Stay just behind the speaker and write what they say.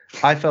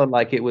I felt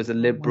like it was a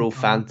liberal God.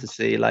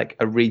 fantasy, like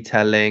a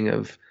retelling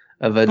of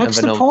That's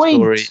an the old point.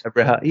 story.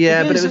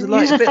 Yeah, but it was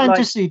like is a bit like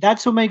fantasy.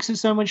 That's what makes it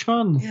so much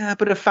fun. yeah,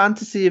 but a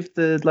fantasy of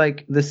the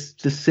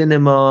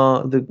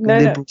cinema, the No.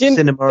 liberal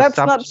cinema That's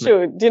not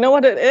establishment. true. Do you know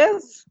what it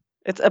is?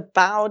 It's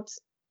about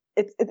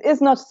it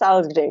is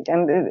nostalgic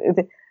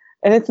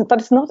but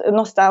it's not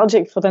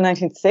nostalgic for the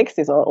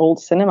 1960s or old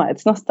cinema.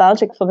 It's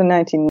nostalgic for the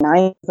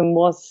 1990s and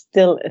was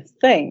still a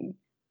thing.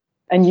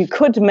 And you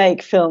could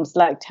make films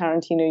like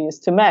Tarantino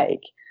used to make.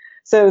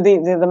 So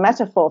the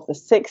metaphor of the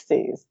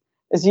 60s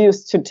is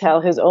used to tell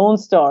his own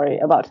story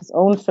about his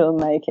own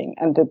filmmaking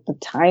and the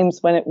times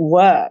when it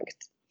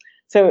worked.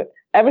 So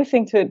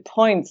everything to it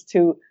points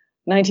to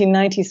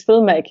 1990s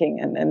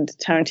filmmaking and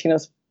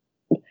Tarantino's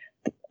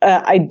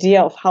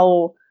idea of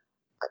how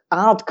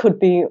art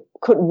could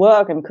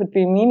work and could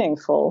be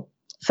meaningful.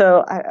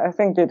 So I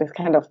think that this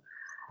kind of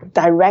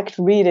direct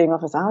reading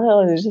of his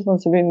art, it just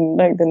wants to be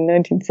like the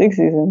 1960s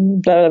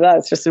and blah blah blah.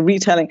 It's just a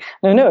retelling.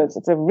 No, it's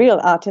a real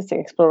artistic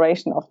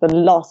exploration of the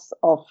loss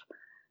of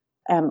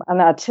an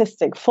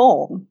artistic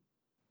form.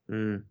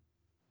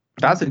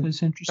 That's a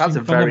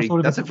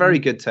very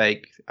good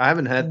take. I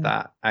haven't heard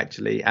that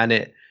actually,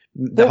 and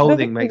the whole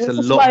thing makes a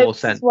lot more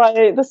sense.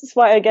 This is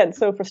why I get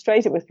so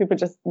frustrated with people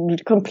just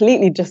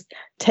completely just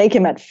take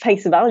him at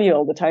face value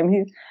all the time.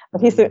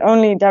 He's the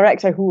only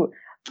director who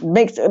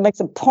makes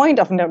a point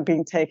of not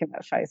being taken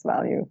at face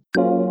value.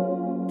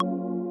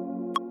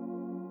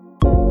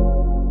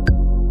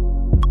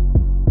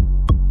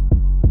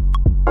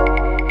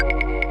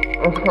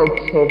 I've had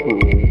several,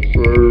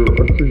 so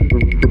I think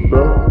the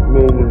best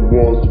moment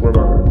was when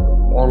I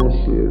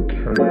honestly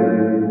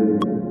came